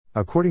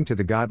According to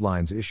the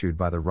guidelines issued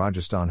by the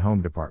Rajasthan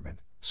Home Department,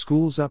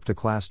 schools up to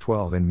Class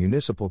 12 in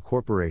municipal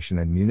corporation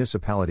and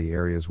municipality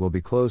areas will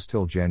be closed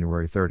till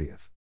January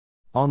 30th.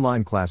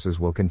 Online classes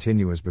will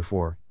continue as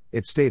before,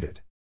 it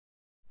stated.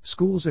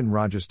 Schools in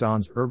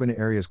Rajasthan's urban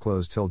areas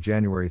closed till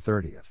January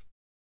 30th.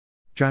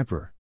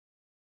 Jaipur.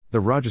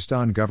 The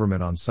Rajasthan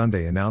government on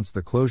Sunday announced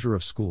the closure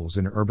of schools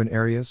in urban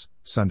areas,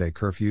 Sunday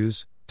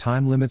curfews,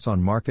 time limits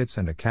on markets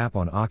and a cap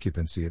on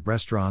occupancy at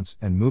restaurants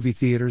and movie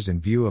theaters in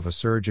view of a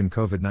surge in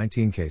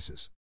COVID-19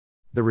 cases.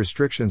 The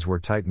restrictions were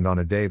tightened on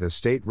a day the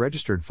state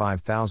registered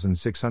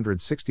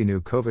 5,660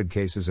 new COVID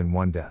cases and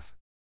 1 death.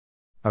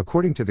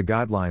 According to the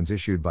guidelines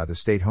issued by the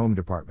State Home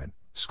Department,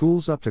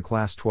 schools up to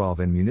Class 12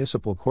 in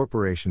municipal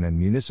corporation and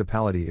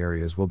municipality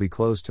areas will be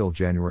closed till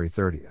January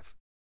 30th.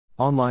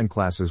 Online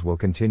classes will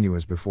continue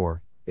as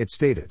before, it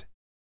stated.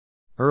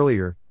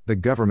 Earlier, the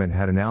government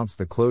had announced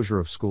the closure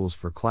of schools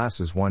for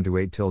classes 1 to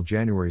 8 till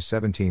January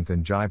 17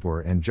 in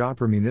Jaipur and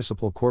Jaipur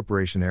municipal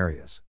corporation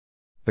areas.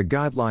 The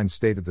guidelines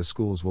stated the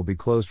schools will be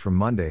closed from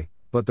Monday,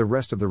 but the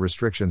rest of the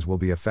restrictions will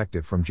be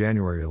effective from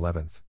January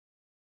 11.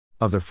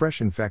 Of the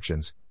fresh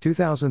infections,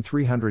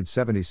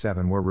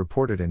 2,377 were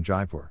reported in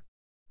Jaipur.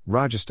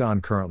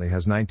 Rajasthan currently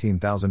has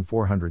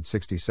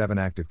 19,467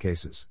 active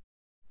cases.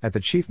 At the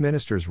Chief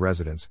Minister's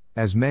residence,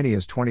 as many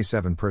as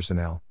 27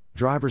 personnel,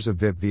 drivers of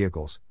VIP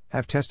vehicles,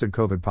 have tested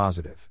COVID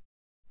positive.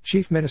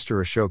 Chief Minister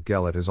Ashok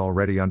Gehlot is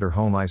already under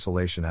home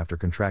isolation after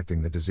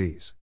contracting the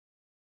disease.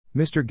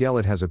 Mr.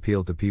 Gehlot has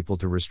appealed to people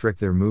to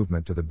restrict their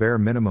movement to the bare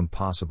minimum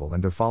possible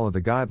and to follow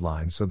the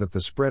guidelines so that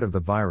the spread of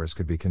the virus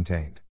could be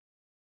contained.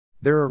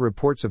 There are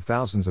reports of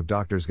thousands of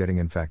doctors getting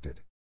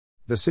infected.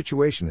 The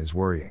situation is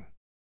worrying.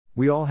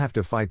 We all have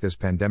to fight this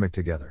pandemic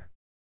together.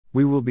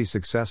 We will be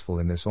successful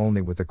in this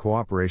only with the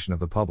cooperation of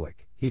the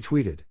public, he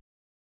tweeted.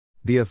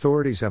 The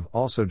authorities have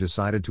also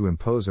decided to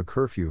impose a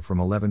curfew from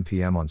 11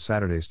 p.m. on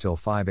Saturdays till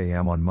 5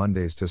 a.m. on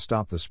Mondays to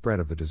stop the spread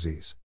of the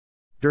disease.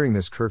 During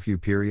this curfew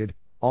period,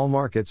 all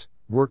markets,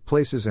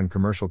 workplaces and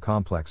commercial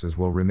complexes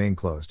will remain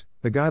closed,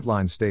 the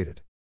guidelines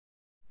stated.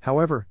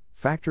 However,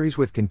 factories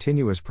with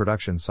continuous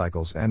production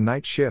cycles and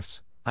night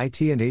shifts,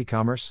 IT and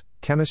e-commerce,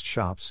 chemist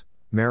shops,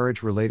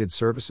 marriage-related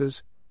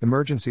services,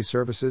 emergency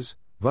services,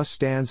 bus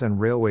stands and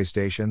railway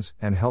stations,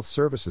 and health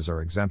services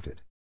are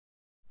exempted.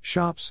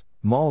 Shops,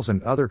 malls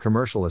and other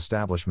commercial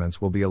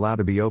establishments will be allowed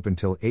to be open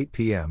till 8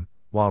 p.m.,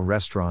 while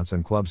restaurants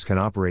and clubs can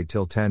operate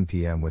till 10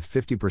 p.m. with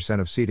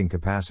 50% of seating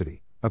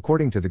capacity,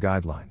 according to the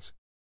guidelines.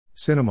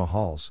 Cinema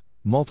halls,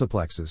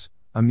 multiplexes,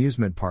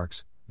 amusement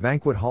parks,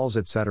 banquet halls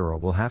etc.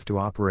 will have to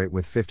operate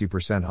with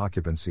 50%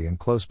 occupancy and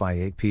close by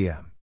 8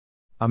 p.m.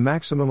 A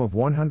maximum of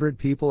 100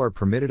 people are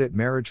permitted at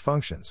marriage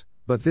functions,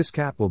 but this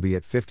cap will be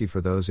at 50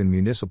 for those in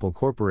municipal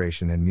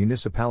corporation and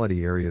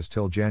municipality areas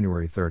till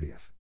January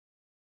 30th.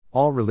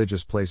 All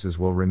religious places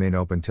will remain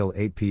open till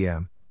 8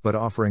 p.m., but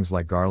offerings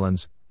like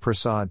garlands,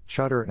 prasad,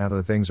 chadar and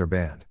other things are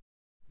banned.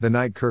 The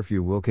night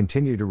curfew will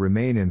continue to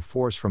remain in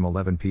force from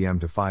 11 p.m.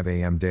 to 5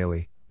 a.m.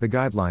 daily, the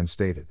guidelines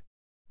stated.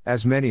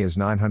 As many as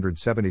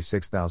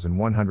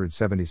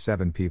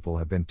 976,177 people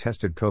have been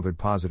tested COVID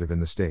positive in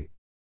the state.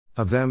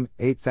 Of them,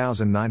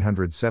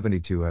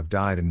 8,972 have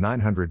died and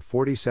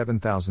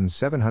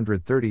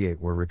 947,738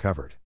 were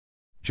recovered.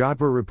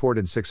 Jaipur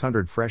reported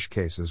 600 fresh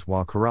cases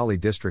while Karali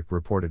district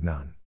reported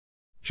none.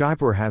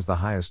 Jaipur has the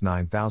highest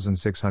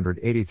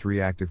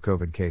 9,683 active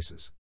COVID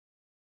cases.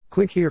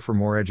 Click here for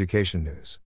more education news.